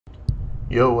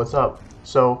Yo, what's up?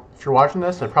 So, if you're watching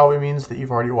this, it probably means that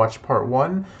you've already watched part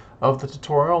 1 of the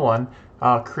tutorial on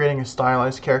creating a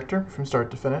stylized character from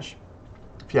start to finish.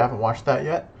 If you haven't watched that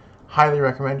yet, highly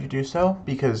recommend you do so,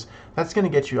 because that's going to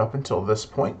get you up until this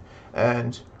point,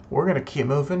 and we're going to keep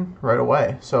moving right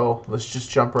away. So, let's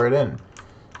just jump right in.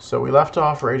 So, we left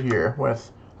off right here with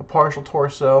a partial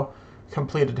torso,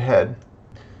 completed head.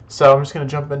 So, I'm just going to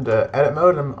jump into edit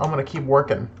mode, and I'm going to keep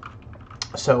working.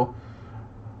 So,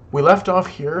 we left off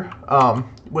here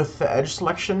with the edge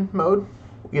selection mode,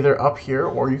 either up here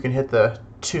or you can hit the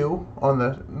 2 on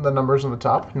the numbers on the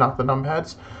top, not the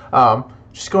numpads.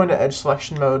 Just go into edge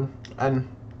selection mode, and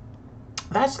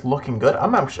that's looking good.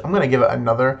 I'm going to give it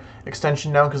another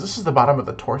extension now because this is the bottom of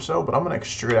the torso, but I'm going to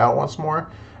extrude out once more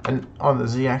and on the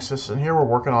Z-axis. And here we're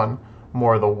working on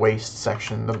more of the waist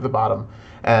section, the bottom.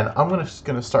 And I'm just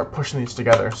going to start pushing these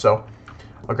together. So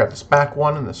I'll grab this back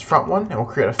one and this front one, and we'll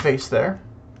create a face there.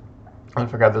 And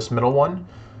if I grab this middle one,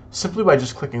 simply by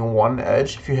just clicking one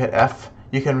edge, if you hit F,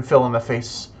 you can fill in the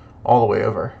face all the way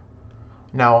over.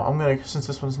 Now, since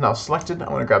this one's now selected, I'm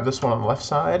going to grab this one on the left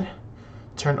side,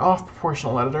 turn off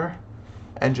proportional editor,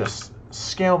 and just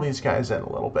scale these guys in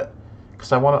a little bit,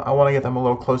 because I want to get them a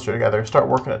little closer together. Start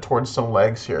working it towards some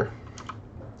legs here.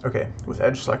 Okay, with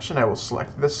edge selection, I will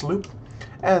select this loop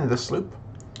and this loop,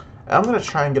 and I'm going to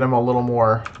try and get them a little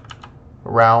more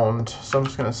round, so I'm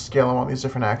just going to scale them on these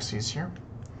different axes here.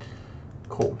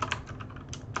 Cool.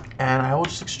 And I will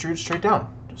just extrude straight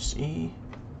down. Just E,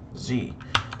 Z.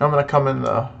 Now I'm going to come in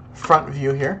the front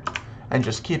view here and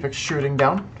just keep extruding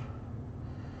down.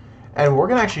 And we're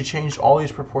going to actually change all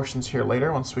these proportions here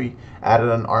later once we added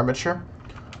an armature.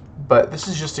 But this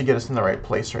is just to get us in the right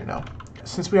place right now.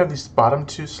 Since we have these bottom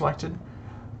two selected,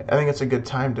 I think it's a good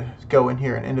time to go in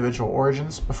here in individual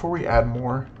origins before we add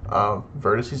more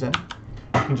vertices in.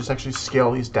 You can just actually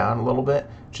scale these down a little bit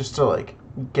just to like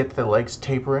get the legs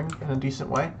tapering in a decent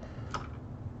way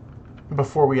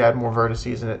before we add more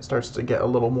vertices and it starts to get a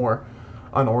little more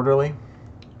unorderly.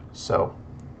 So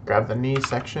grab the knee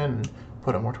section and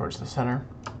put it more towards the center,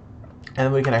 and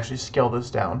then we can actually scale this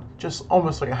down just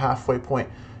almost like a halfway point.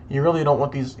 You really don't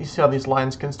want these, you see how these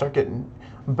lines can start getting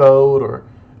bowed or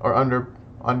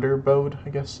under bowed, I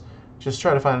guess. Just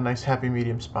try to find a nice happy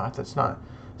medium spot that's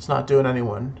not doing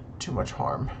anyone too much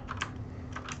harm.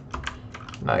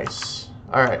 Nice.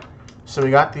 Alright, so we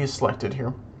got these selected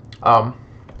here.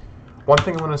 One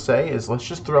thing I want to say is let's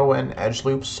just throw in edge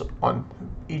loops on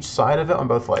each side of it on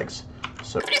both legs.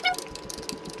 So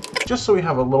just so we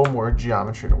have a little more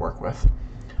geometry to work with.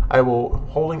 I will,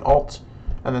 holding Alt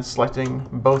and then selecting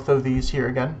both of these here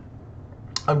again,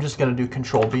 I'm just going to do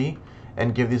Control B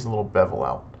and give these a little bevel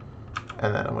out.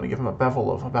 And then I'm going to give them a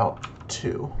bevel of about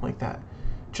 2, like that.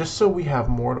 Just so we have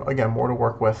more to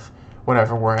work with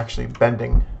whenever we're actually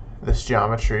bending this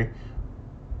geometry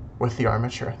with the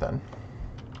armature then.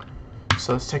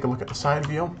 So let's take a look at the side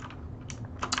view.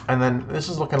 And then this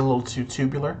is looking a little too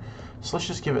tubular, so let's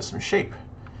just give it some shape.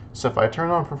 So if I turn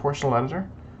on proportional editor,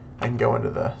 I can go into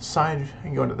the side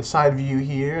view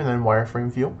here and then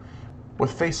wireframe view. With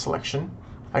face selection,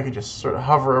 I can just sort of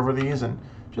hover over these and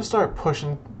just start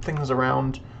pushing things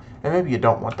around. And maybe you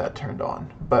don't want that turned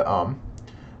on, but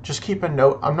just keep a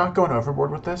note, I'm not going overboard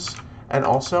with this, and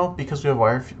also because we have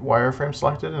wireframe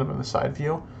selected and I'm in the side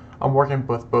view, I'm working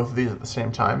with both of these at the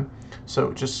same time.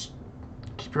 So just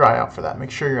keep your eye out for that.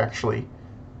 Make sure you're actually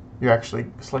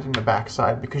selecting the back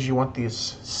side because you want these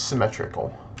symmetrical.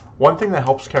 One thing that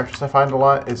helps characters I find a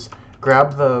lot is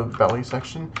grab the belly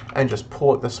section and just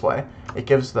pull it this way. It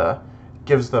gives the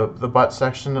butt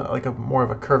section like more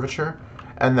of a curvature,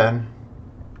 and then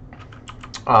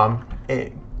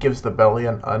it gives the belly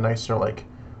a nicer, like,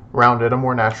 rounded, a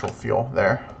more natural feel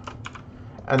there.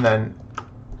 And then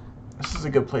this is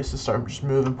a good place to start just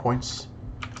moving points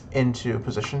into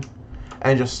position,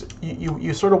 and just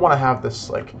you sort of want to have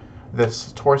this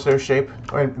this torso shape.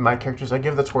 I mean, my characters, I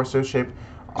give the torso shape,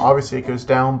 obviously it goes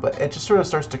down, but it just sort of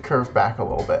starts to curve back a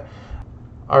little bit.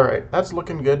 Alright, that's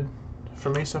looking good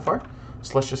for me so far,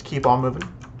 so let's just keep on moving.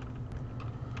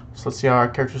 So let's see how our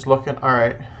character's looking.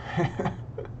 Alright.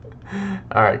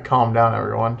 Alright, calm down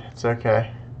everyone, it's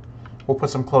okay. We'll put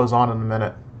some clothes on in a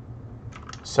minute.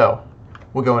 So,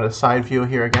 we'll go into side view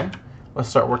here again. Let's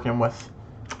start working with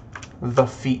the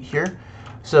feet here.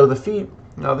 So the feet,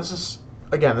 now this is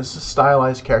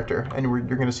stylized character, and you're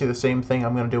going to see the same thing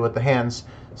I'm going to do with the hands.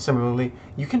 Similarly,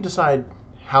 you can decide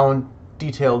how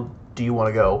detailed do you want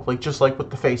to go, just like with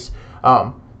the face.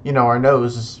 You know, our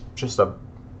nose is just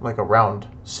like a round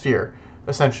sphere,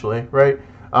 essentially, right?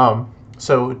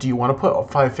 So do you want to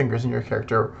put 5 fingers in your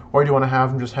character, or do you want to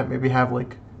have them just maybe have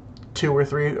like 2 or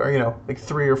 3, or like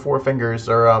 3 or 4 fingers,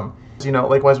 or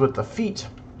likewise with the feet.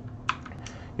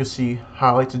 You'll see how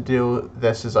I like to do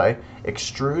this is I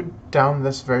extrude down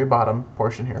this very bottom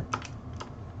portion here,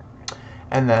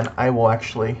 and then I will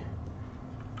actually,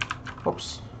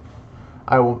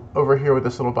 I will, over here with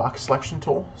this little box selection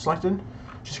tool selected,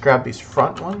 just grab these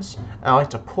front ones, and I like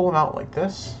to pull them out like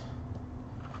this.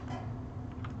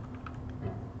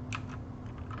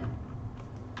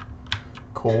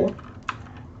 Cool.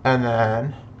 And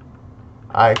then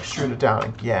I extrude it down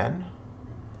again.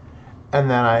 And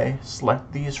then I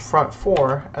select these front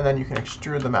 4, and then you can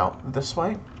extrude them out this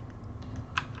way.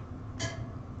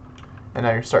 And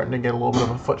now you're starting to get a little bit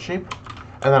of a foot shape.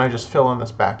 And then I just fill in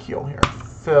this back heel here.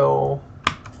 Fill,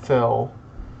 fill.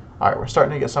 Alright, we're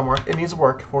starting to get somewhere. It needs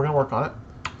work. We're going to work on it.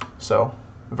 So,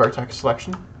 vertex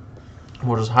selection.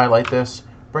 We'll just highlight this,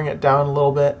 bring it down a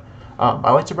little bit.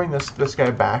 I like to bring this guy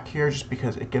back here just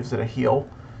because it gives it a heel,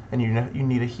 and you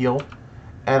need a heel.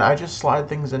 And I just slide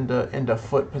things into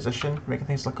foot position, making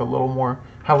things look have a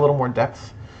little more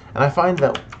depth. And I find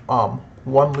that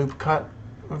one loop cut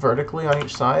vertically on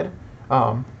each side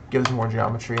gives more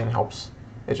geometry and helps.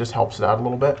 It just helps it out a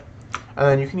little bit. And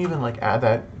then you can even like add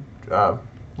that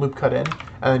loop cut in,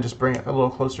 and then just bring it a little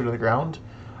closer to the ground,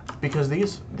 because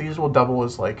these will double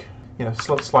as like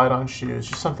slide on shoes,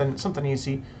 just something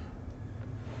easy.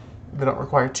 They don't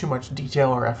require too much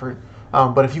detail or effort.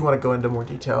 But if you want to go into more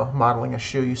detail modeling a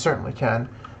shoe, you certainly can.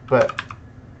 But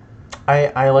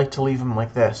I like to leave them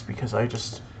like this because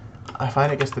I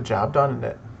find it gets the job done,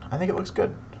 and I think it looks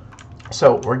good.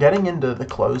 So we're getting into the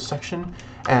clothes section,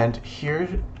 and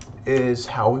here is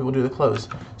how we will do the clothes.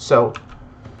 So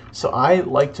I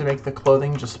like to make the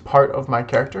clothing just part of my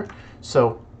character.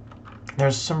 So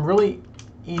there's some really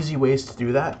easy ways to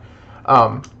do that.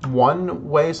 One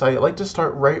way is I like to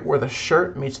start right where the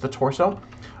shirt meets the torso.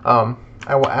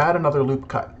 I will add another loop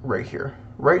cut right here,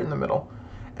 right in the middle,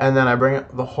 and then I bring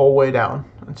it the whole way down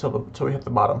until we hit the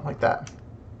bottom like that.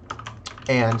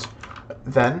 And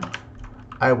then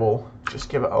I will just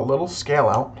give it a little scale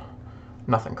out,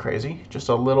 nothing crazy, just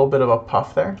a little bit of a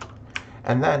puff there.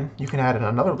 And then you can add in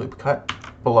another loop cut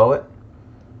below it,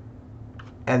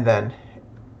 and then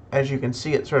as you can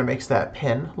see, it sort of makes that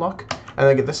pin look. And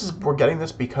again, we're getting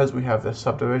this because we have this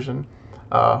subdivision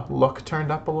look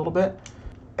turned up a little bit.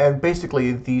 And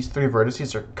basically, these 3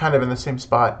 vertices are kind of in the same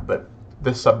spot, but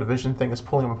this subdivision thing is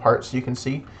pulling them apart so you can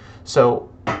see.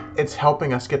 So it's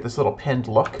helping us get this little pinned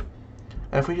look.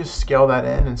 And if we just scale that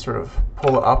in and sort of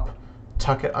pull it up,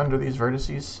 tuck it under these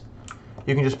vertices,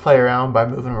 you can just play around by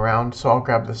moving them around. So I'll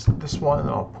grab this one and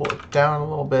I'll pull it down a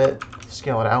little bit,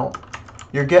 scale it out.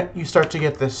 You start to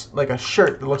get this like a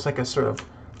shirt that looks like a sort of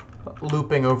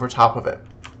looping over top of it.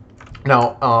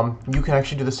 Now you can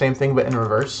actually do the same thing but in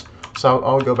reverse. So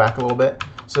I'll go back a little bit.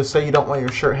 So say you don't want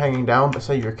your shirt hanging down, but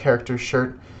say your character's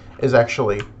shirt is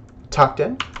actually tucked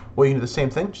in. Well, you can do the same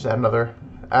thing. Just add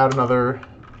another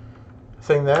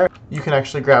thing there. You can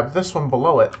actually grab this one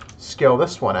below it, scale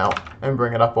this one out, and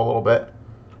bring it up a little bit.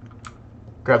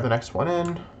 Grab the next one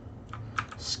in,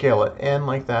 scale it in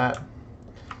like that,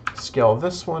 scale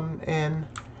this one in,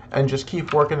 and just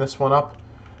keep working this one up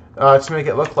to make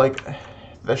it look like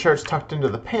the shirt's tucked into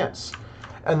the pants.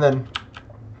 And then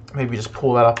maybe just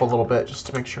pull that up a little bit just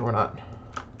to make sure we're not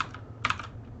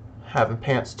having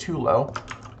pants too low.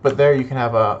 But there you can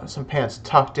have some pants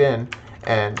tucked in,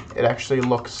 and it actually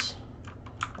looks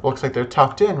like they're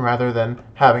tucked in rather than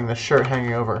having the shirt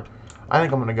hanging over. I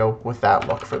think I'm going to go with that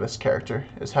look for this character,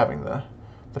 is having the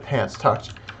pants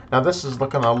tucked. Now this is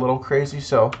looking a little crazy,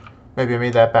 so maybe I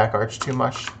made that back arch too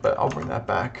much, but I'll bring that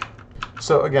back.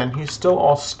 So again, he's still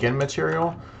all skin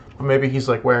material, but maybe he's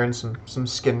like wearing some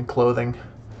skin clothing.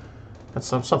 That's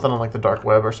something on like the dark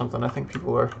web or something I think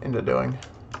people are into doing.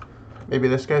 Maybe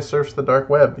this guy surfs the dark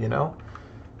web, I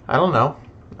don't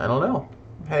know.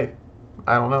 Hey,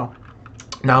 I don't know.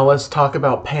 Now let's talk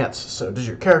about pants. So does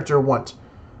your character want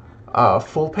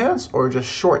full pants or just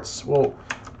shorts? Well,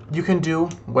 you can do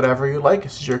whatever you like.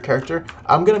 This is your character.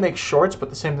 I'm going to make shorts, but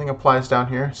the same thing applies down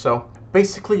here. So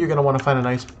basically you're going to want to find a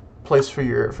nice place for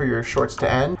your shorts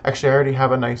to end. Actually, I already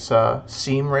have a nice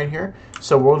seam right here.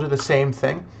 So we'll do the same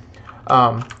thing.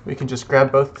 We can just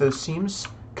grab both those seams,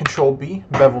 Control B,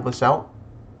 bevel this out,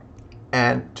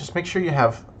 and just make sure you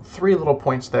have 3 little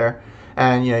points there,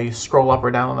 and you scroll up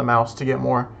or down on the mouse to get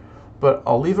more, but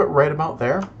I'll leave it right about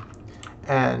there,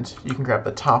 and you can grab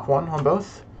the top one on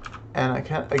both, and I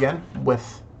can, again,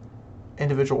 with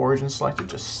individual origins selected,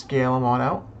 just scale them on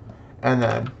out, and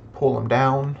then pull them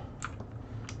down,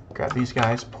 grab these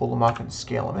guys, pull them up and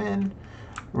scale them in.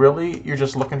 Really, you're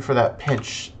just looking for that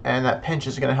pinch, and that pinch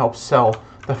is going to help sell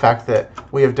the fact that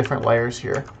we have different layers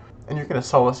here. And you're going to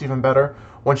sell this even better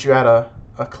once you add a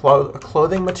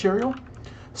clothing material.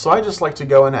 So I just like to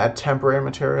go and add temporary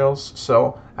materials.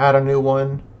 So add a new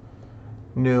one,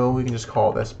 new, we can just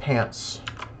call this pants.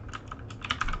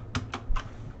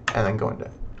 And then go into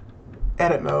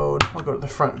edit mode, we'll go to the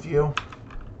front view.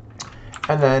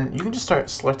 And then you can just start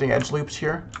selecting edge loops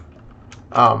here.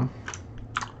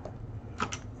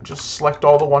 Just select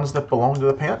all the ones that belong to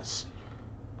the pants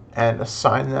and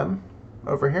assign them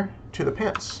over here to the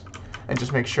pants. And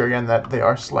just make sure again that they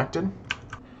are selected.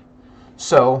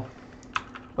 So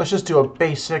let's just do a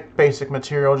basic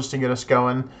material just to get us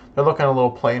going. They're looking a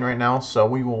little plain right now, so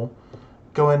we will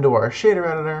go into our shader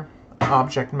editor,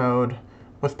 object mode.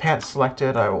 With pants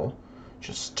selected, I will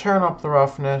just turn up the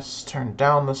roughness, turn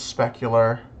down the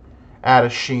specular, add a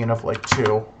sheen of like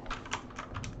 2,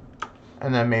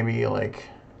 and then maybe like,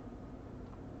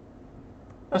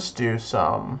 let's do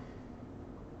some,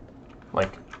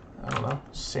 like, I don't know,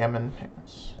 salmon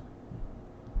pants.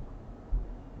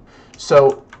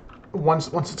 So once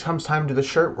it comes time to do the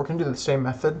shirt, we're going to do the same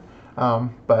method,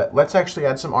 but let's actually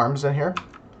add some arms in here.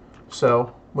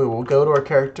 So we will go to our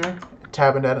character,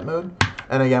 tab into edit mode,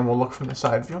 and again we'll look from the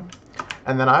side view.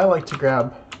 And then I like to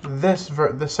grab this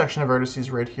section of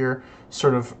vertices right here,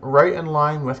 sort of right in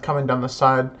line with coming down the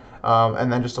side,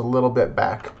 and then just a little bit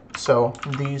back. So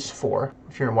these 4,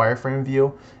 if you're in wireframe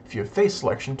view, if you have face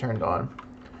selection turned on,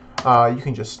 you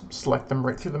can just select them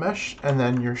right through the mesh, and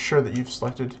then you're sure that you've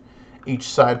selected each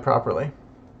side properly.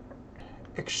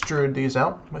 Extrude these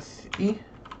out with E.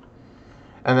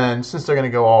 And then since they're going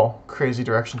to go all crazy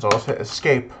directions, I'll just hit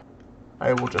escape.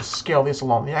 I will just scale these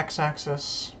along the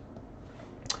x-axis.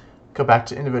 Go back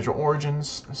to individual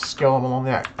origins, scale them along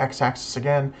the x-axis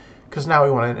again, because now we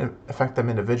want to affect them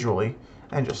individually,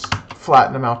 and just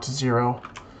flatten them out to 0.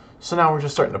 So now we're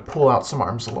just starting to pull out some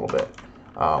arms a little bit.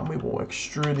 We will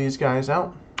extrude these guys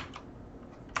out.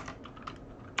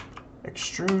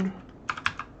 Extrude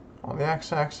on the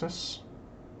x-axis.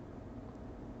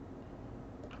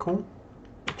 Cool.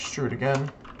 Extrude again.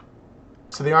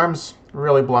 So the arm's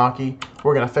really blocky.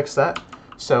 We're going to fix that.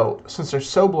 So since they're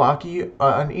so blocky,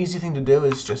 an easy thing to do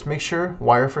is just make sure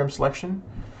wireframe selection,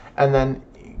 and then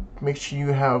make sure you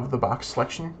have the box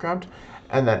selection grabbed,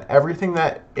 and then everything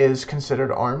that is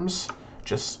considered arms,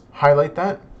 just highlight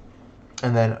that,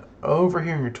 and then over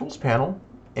here in your tools panel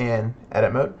in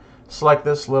edit mode, select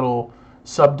this little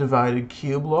subdivided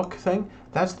cube look thing.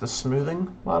 That's the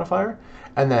smoothing modifier,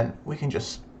 and then we can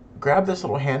just grab this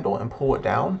little handle and pull it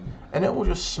down, and it will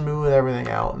just smooth everything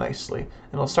out nicely.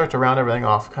 And it'll start to round everything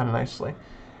off kind of nicely.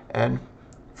 And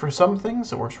for some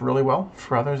things it works really well,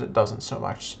 for others it doesn't so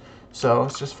much. So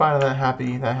it's just finding that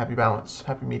happy balance,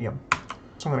 happy medium.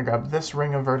 So I'm going to grab this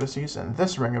ring of vertices and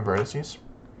this ring of vertices,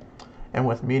 and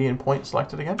with median point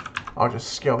selected again, I'll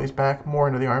just scale these back more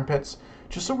into the armpits,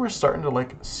 just so we're starting to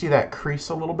like see that crease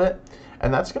a little bit,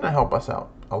 and that's going to help us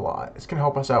out a lot. It's going to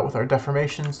help us out with our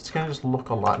deformations. It's going to just look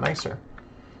a lot nicer.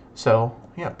 So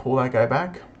yeah, pull that guy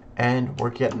back, and we're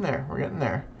getting there. We're getting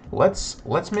there.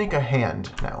 Let's make a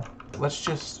hand now. Let's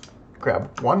just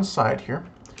grab one side here,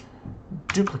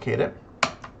 duplicate it,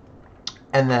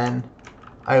 and then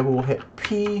I will hit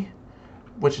P,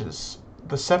 which is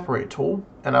the separate tool,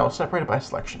 and I will separate it by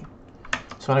selection.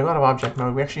 So when I go out of object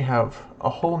mode, we actually have a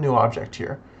whole new object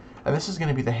here, and this is going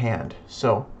to be the hand.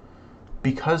 So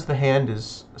because the hand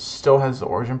still has the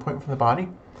origin point from the body,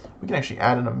 we can actually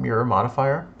add in a mirror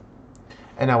modifier,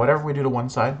 and now whatever we do to one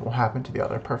side will happen to the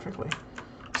other perfectly.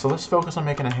 So let's focus on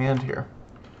making a hand here.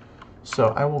 So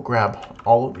I will grab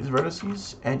all of these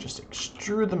vertices and just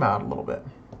extrude them out a little bit,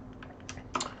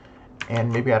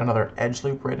 and maybe add another edge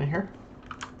loop right in here.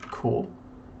 Cool.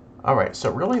 Alright,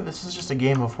 so really this is just a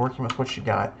game of working with what you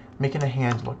got, making a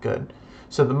hand look good.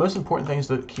 So the most important things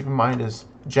to keep in mind is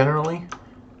generally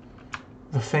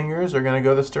the fingers are going to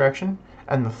go this direction,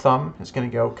 and the thumb is going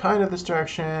to go kind of this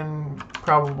direction,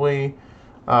 probably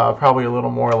a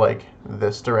little more like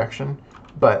this direction.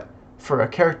 But for a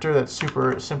character that's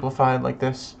super simplified like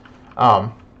this,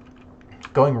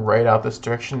 going right out this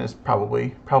direction is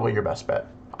probably your best bet.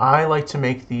 I like to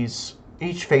make these,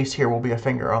 each face here will be a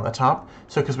finger on the top.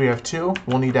 So because we have 2,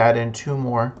 we'll need to add in 2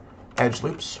 more edge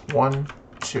loops. 1,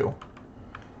 2.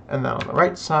 And then on the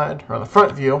right side, or on the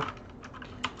front view,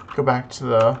 go back to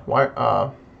the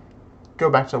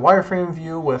wireframe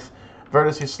view with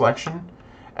vertices selection,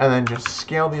 and then just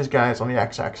scale these guys on the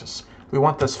x-axis. We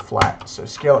want this flat, so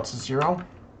scale it to 0,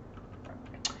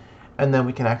 and then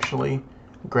we can actually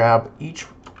grab each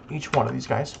one of these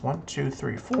guys, 1, 2,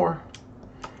 3, 4,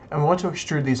 and we want to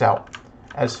extrude these out.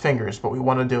 as fingers, but we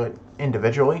want to do it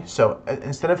individually. So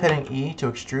instead of hitting E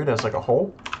to extrude as like a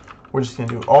whole, we're just going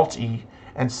to do Alt-E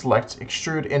and select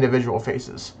Extrude Individual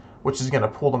Faces, which is going to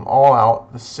pull them all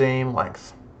out the same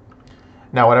length.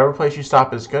 Now, whatever place you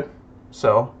stop is good.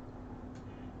 So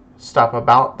stop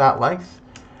about that length.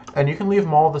 And you can leave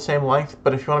them all the same length,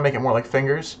 but if you want to make it more like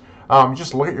fingers,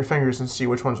 just look at your fingers and see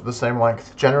which ones are the same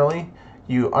length. Generally,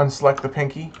 you unselect the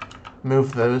pinky,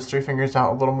 move those 3 fingers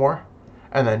out a little more,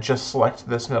 and then just select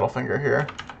this middle finger here,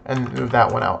 and move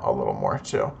that one out a little more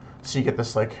too. So you get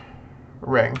this like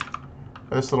ring,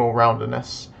 this little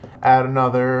roundedness. Add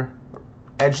another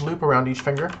edge loop around each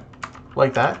finger,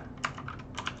 like that.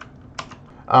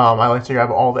 I like to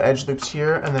grab all the edge loops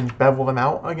here and then bevel them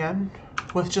out again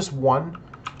with just one,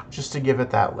 just to give it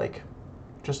that like,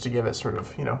 just to give it sort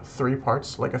of, you know, 3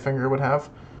 parts like a finger would have.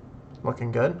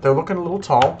 Looking good. They're looking a little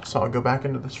tall, so I'll go back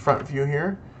into this front view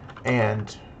here,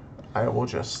 and I will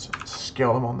just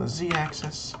scale them on the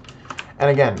Z-axis.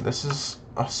 And again, this is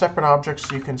a separate object,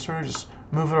 so you can sort of just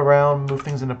move it around, move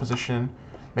things into position,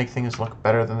 make things look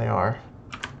better than they are.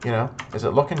 You know, is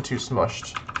it looking too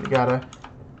smushed? You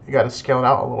gotta scale it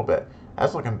out a little bit.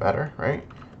 That's looking better, right?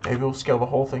 Maybe we'll scale the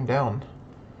whole thing down.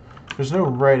 There's no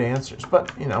right answers,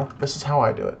 but you know, this is how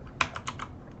I do it.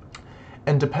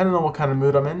 And depending on what kind of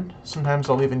mood I'm in, sometimes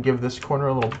I'll even give this corner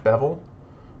a little bevel,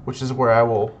 which is where I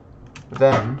will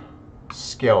then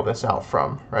scale this out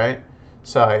from, right?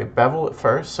 So I bevel it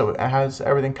first, so it has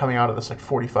everything coming out of this like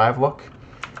 45 look.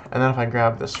 And then if I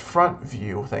grab this front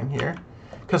view thing here,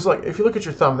 because like if you look at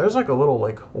your thumb, there's like a little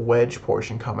like wedge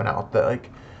portion coming out that like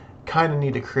kind of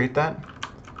need to create that.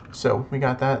 So we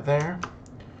got that there.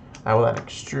 I will then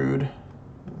extrude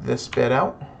this bit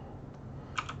out,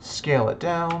 scale it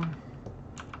down,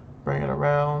 bring it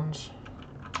around,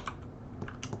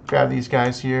 grab these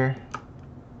guys here,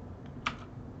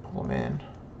 pull them in.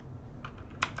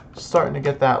 Starting to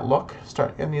get that look.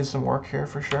 It needs some work here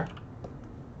for sure.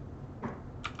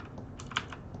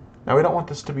 Now we don't want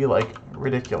this to be like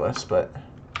ridiculous, but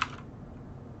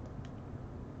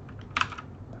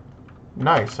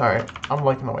nice. Alright, I'm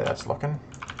liking the way that's looking.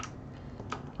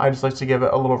 I just like to give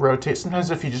it a little rotate. Sometimes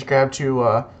if you just grab two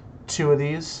of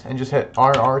these and just hit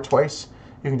RR twice,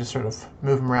 you can just sort of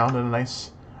move them around in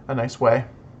a nice way.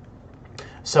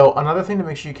 So another thing to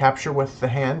make sure you capture with the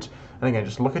hand, and again,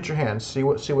 just look at your hand, see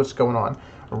what's going on.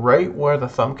 Right where the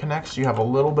thumb connects, you have a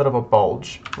little bit of a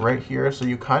bulge right here, so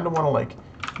you kind of want to like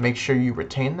make sure you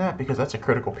retain that because that's a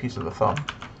critical piece of the thumb,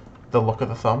 the look of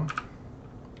the thumb.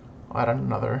 I'll add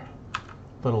another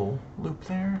little loop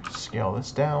there, scale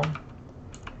this down.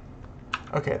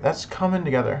 Okay, that's coming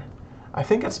together. I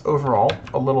think it's overall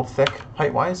a little thick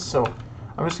height-wise, so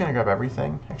I'm just going to grab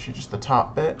everything, actually just the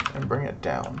top bit, and bring it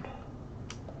down.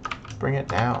 Bring it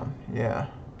down, yeah.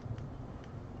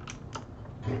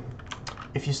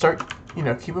 If you start, you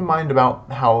know, keep in mind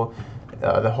about how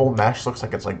the whole mesh looks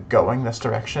like it's like going this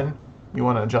direction. You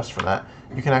want to adjust for that.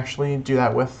 You can actually do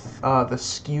that with the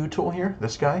skew tool here,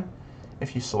 this guy.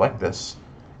 If you select this,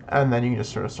 and then you can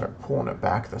just sort of start pulling it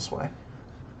back this way.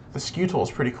 The skew tool is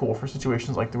pretty cool for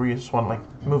situations like where you just want to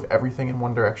like move everything in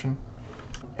one direction.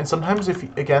 And sometimes if,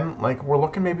 again, like we're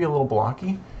looking maybe a little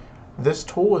blocky, this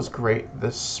tool is great,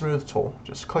 this smooth tool.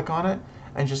 Just click on it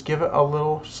and just give it a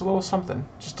little something,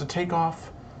 just to take off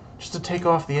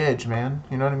the edge, man.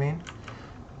 You know what I mean?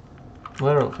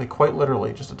 Literally, quite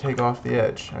literally, just to take off the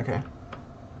edge. Okay,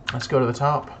 let's go to the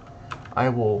top. I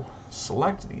will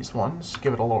select these ones,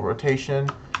 give it a little rotation.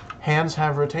 Hands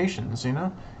have rotations, you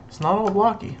know? It's not all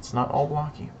blocky. It's not all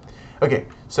blocky. Okay,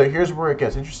 so here's where it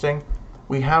gets interesting.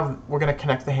 We're going to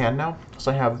connect the hand now. So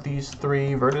I have these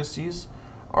 3 vertices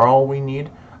are all we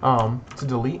need to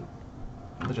delete.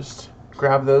 We'll just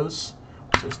grab those.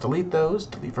 So just delete those,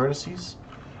 delete vertices.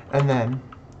 And then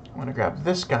I'm going to grab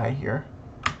this guy here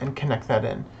and connect that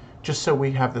in, just so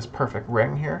we have this perfect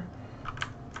ring here.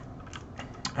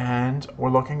 And we're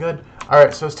looking good.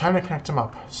 Alright, so it's time to connect them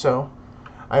up. So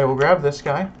I will grab this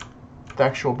guy, the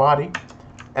actual body,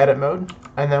 edit mode,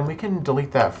 and then we can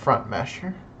delete that front mesh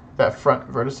here, that front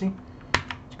vertice.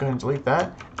 Let's go ahead and delete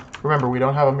that. Remember, we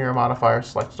don't have a mirror modifier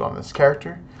selected on this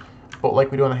character, but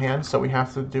like we do on the hand, so we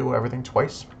have to do everything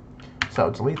twice. So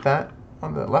I'll delete that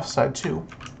on the left side too.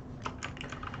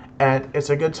 And it's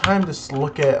a good time to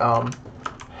look at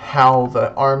how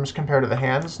the arms compare to the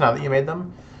hands now that you made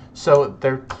them. So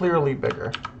they're clearly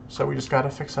bigger. So we just got to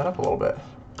fix that up a little bit.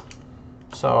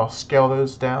 So I'll scale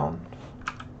those down.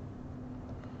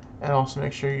 And also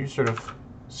make sure you sort of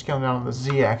scale down on the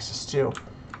Z-axis too,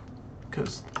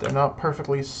 because they're not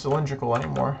perfectly cylindrical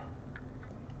anymore.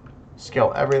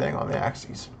 Scale everything on the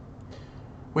axes.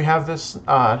 we have this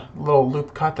little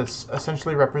loop cut that's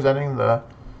essentially representing the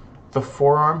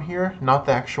forearm here, not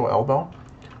the actual elbow.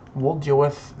 We'll deal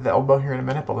with the elbow here in a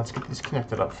minute, but let's get these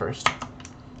connected up first.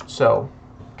 So,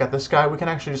 got this guy. We can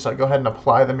actually just go ahead and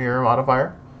apply the mirror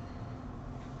modifier.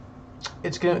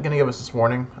 It's going to give us this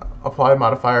warning. Apply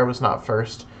modifier was not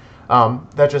first.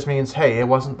 That just means, hey, it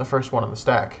wasn't the first one on the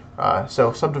stack.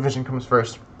 So subdivision comes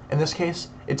first. In this case,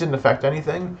 it didn't affect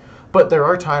anything, but there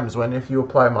are times when if you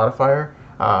apply a modifier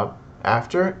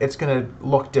after, it's going to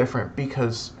look different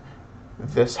because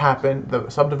this happened, the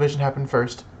subdivision happened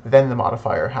first, then the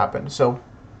modifier happened. So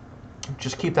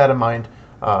just keep that in mind.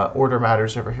 Order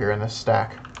matters over here in this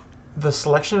stack. The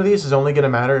selection of these is only going to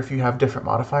matter if you have different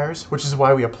modifiers, which is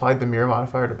why we applied the mirror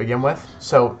modifier to begin with.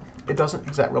 So it doesn't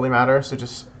exactly really matter. So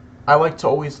just, I like to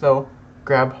always though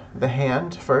grab the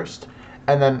hand first,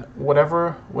 and then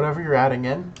whatever you're adding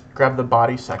in, grab the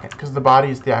body second, because the body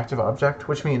is the active object,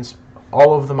 which means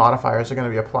all of the modifiers are going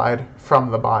to be applied from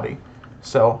the body.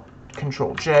 So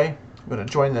Control J, I'm going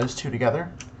to join those two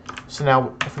together. So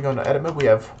now if we go into edit mode, we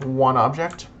have one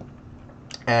object,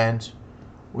 and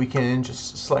we can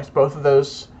just select both of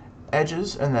those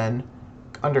edges, and then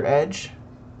under edge,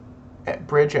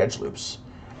 bridge edge loops.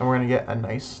 And we're going to get a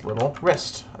nice little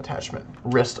wrist attachment.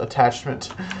 Wrist attachment,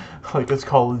 like it's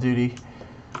Call of Duty.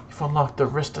 You've unlocked the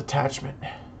wrist attachment.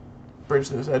 Bridge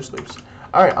those edge loops.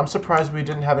 Alright, I'm surprised we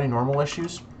didn't have any normal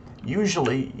issues.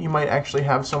 Usually, you might actually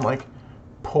have some like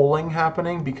pulling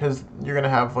happening because you're going to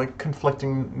have like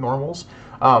conflicting normals.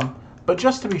 But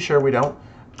just to be sure we don't,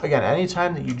 again,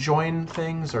 anytime that you join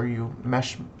things or you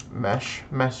mesh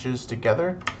meshes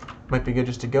together, it might be good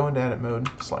just to go into edit mode,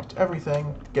 select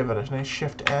everything, give it a nice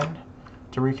Shift N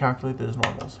to recalculate those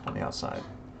normals on the outside.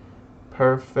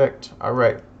 Perfect. All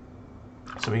right.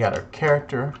 So we got our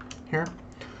character here.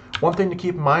 One thing to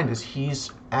keep in mind is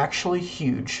he's actually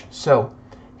huge. So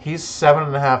he's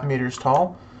 7.5 meters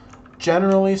tall.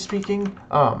 Generally speaking,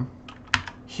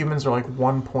 humans are like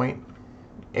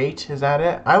 1.8. Is that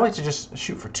it? I like to just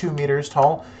shoot for 2 meters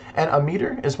tall, and a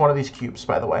meter is one of these cubes,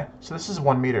 by the way. So this is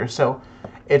 1 meter. So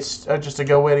it's just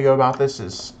a way to go about this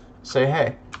is say,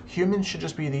 hey, humans should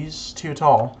just be these 2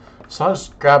 tall. So I'll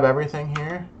just grab everything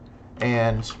here,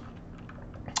 and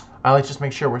I like to just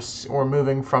make sure we're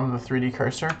moving from the 3D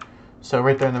cursor. So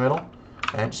right there in the middle,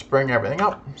 and just bring everything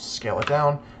up, scale it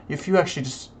down. If you actually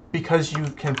just, because you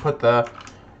can put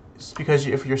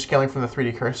if you're scaling from the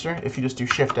 3D cursor, if you just do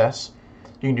Shift S,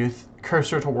 you can do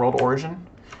cursor to world origin.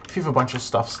 If you have a bunch of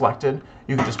stuff selected,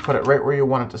 you can just put it right where you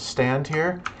want it to stand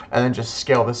here, and then just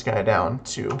scale this guy down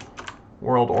to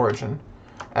world origin,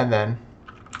 and then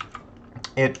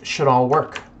it should all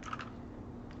work.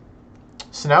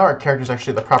 So now our character is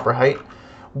actually the proper height,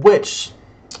 which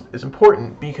is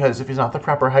important because if he's not the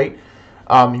proper height,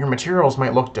 your materials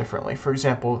might look differently. For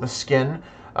example, the skin,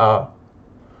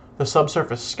 the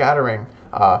subsurface scattering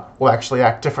will actually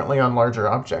act differently on larger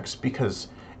objects because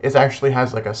it actually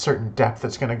has like a certain depth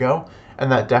it's going to go,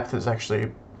 and that depth is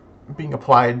actually being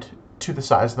applied to the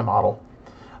size of the model.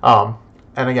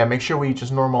 And again, make sure we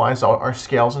just normalize all our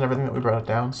scales and everything that we brought it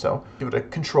down. So give it a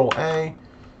Control A,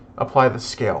 apply the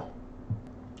scale.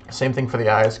 Same thing for the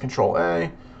eyes, Control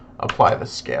A, apply the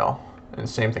scale. And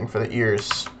same thing for the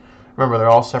ears. Remember, they're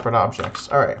all separate objects.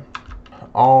 Alright.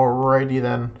 Alrighty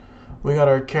then. We got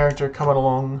our character coming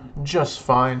along just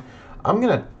fine. I'm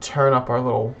going to turn up our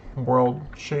little world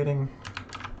shading.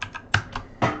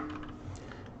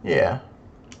 Yeah.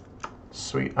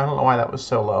 Sweet. I don't know why that was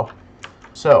so low.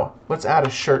 So, let's add a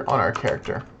shirt on our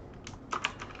character.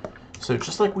 So,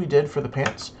 just like we did for the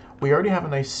pants, we already have a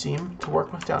nice seam to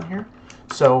work with down here.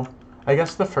 So, I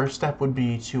guess the first step would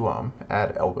be to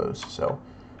add elbows. So,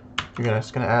 you're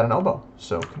just going to add an elbow.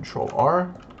 So, Control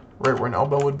R, right where an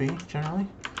elbow would be generally.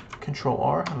 Control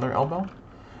R, another elbow.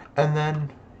 And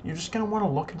then you're just going to want to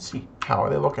look and see how are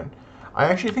they looking. I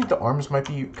actually think the arms might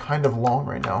be kind of long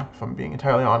right now, if I'm being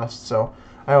entirely honest. So,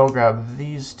 I will grab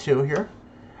these two here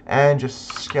and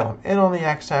just scale them in on the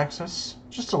x-axis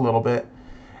just a little bit.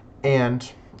 And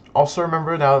also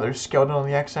remember, now that they're scaled in on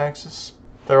the x-axis,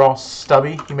 they're all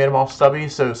stubby. You made them all stubby,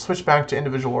 so switch back to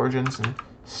individual origins and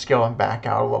scale them back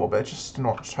out a little bit, just to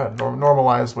try to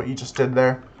normalize what you just did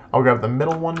there. I'll grab the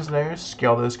middle ones there,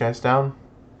 scale those guys down.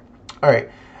 Alright,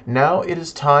 now it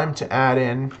is time to add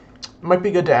in, it might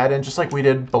be good to add in, just like we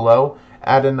did below,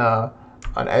 add in an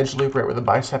edge loop right where the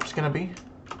bicep is going to be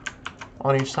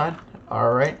on each side.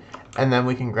 Alright, and then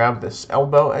we can grab this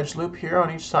elbow edge loop here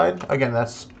on each side. Again,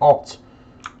 that's Alt,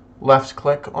 left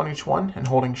click on each one, and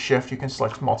holding Shift you can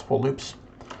select multiple loops.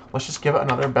 Let's just give it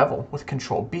another bevel with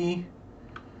Control B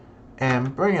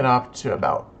and bring it up to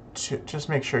about 2. Just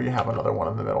make sure you have another one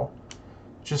in the middle.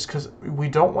 just because we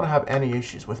don't want to have any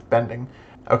issues with bending.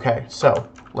 Okay, so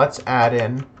let's add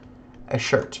in a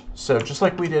shirt. So just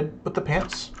like we did with the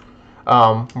pants,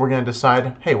 we're going to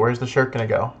decide, hey, where's the shirt going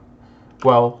to go?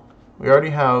 Well, we already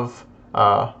have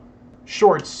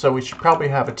shorts, so we should probably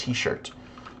have a t-shirt.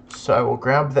 So I will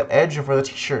grab the edge of where the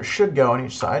t-shirt should go on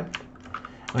each side.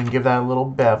 We can give that a little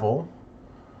bevel.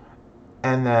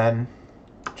 And then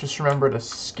just remember to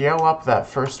scale up that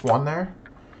first one there,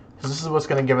 because this is what's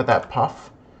going to give it that puff.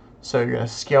 So you're going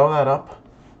to scale that up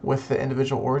with the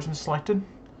individual origin selected.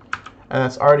 And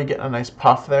that's already getting a nice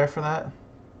puff there for that.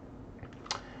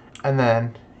 And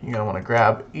then you're going to want to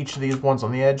grab each of these ones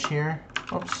on the edge here.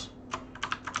 Oops.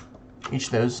 Each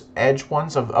of those edge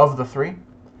ones of the three.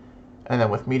 And then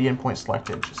with median point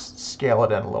selected, just scale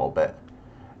it in a little bit.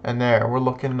 And there, we're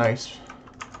looking nice.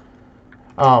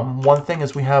 One thing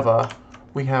is we have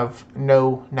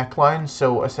no neckline,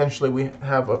 so essentially we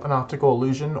have an optical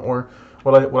illusion, or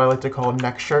what I like to call a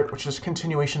neck shirt, which is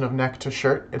continuation of neck to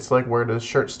shirt. It's like where does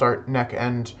shirt start, neck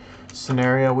end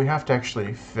scenario. We have to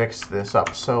actually fix this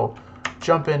up. So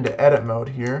jump into edit mode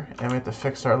here, and we have to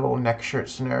fix our little neck shirt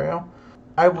scenario.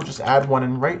 I will just add one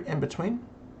in right in between,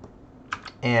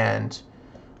 and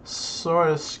sort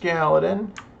of scale it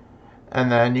in,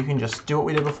 and then you can just do what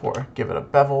we did before. Give it a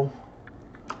bevel,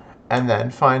 and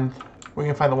then we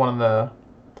can find the one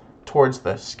towards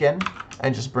the skin,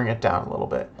 and just bring it down a little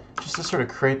bit, just to sort of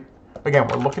create. Again,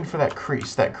 we're looking for that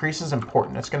crease. That crease is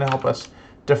important. It's going to help us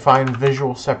define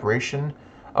visual separation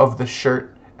of the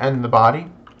shirt and the body.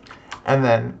 And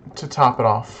then to top it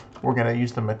off, we're going to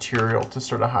use the material to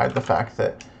sort of hide the fact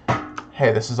that,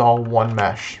 hey, this is all one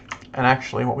mesh. And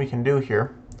actually what we can do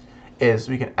here is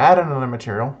we can add another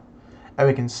material, and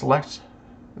we can select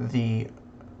the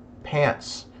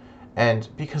pants. And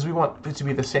because we want it to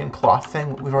be the same cloth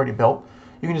thing we've already built,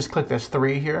 you can just click this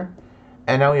 3 here.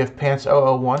 And now we have pants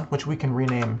 001, which we can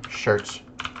rename shirts.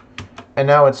 And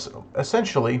now it's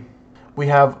essentially, we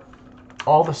have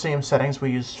all the same settings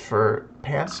we used for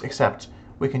pants, except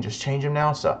we can just change them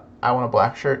now. So I want a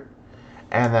black shirt.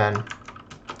 And then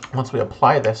once we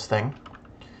apply this thing,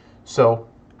 so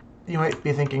you might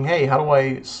be thinking, hey, how do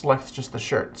I select just the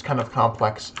shirt? It's kind of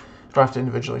complex. Do I have to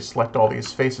individually select all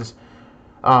these faces?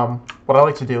 What I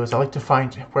like to do is I like to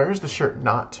find where is the shirt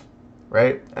not,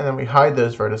 right? And then we hide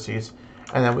those vertices,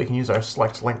 and then we can use our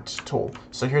select linked tool.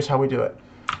 So here's how we do it.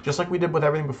 Just like we did with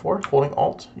everything before, holding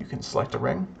Alt, you can select a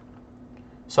ring.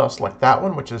 So I'll select that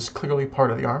one, which is clearly part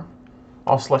of the arm.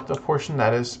 I'll select a portion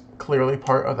that is clearly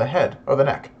part of the head or the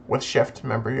neck with Shift.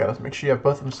 Remember, you gotta make sure you have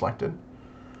both of them selected.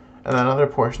 And then another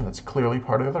portion that's clearly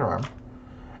part of the other arm.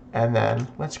 And then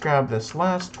let's grab this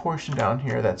last portion down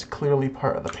here that's clearly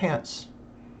part of the pants.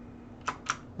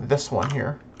 This one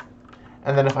here.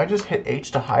 And then if I just hit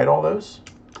H to hide all those,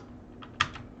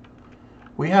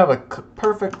 we have a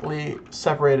perfectly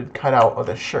separated cutout of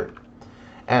the shirt.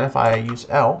 And if I use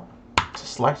L to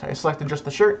select, I selected just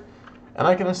the shirt, and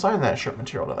I can assign that shirt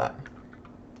material to that.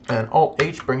 And Alt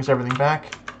H brings everything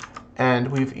back,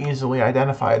 and we've easily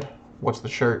identified what's the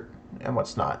shirt and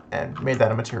what's not, and made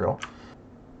that a material.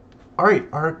 Alright,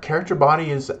 our character body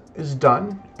is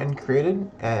done and created,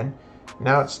 and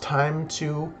now it's time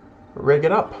to rig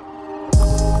it up.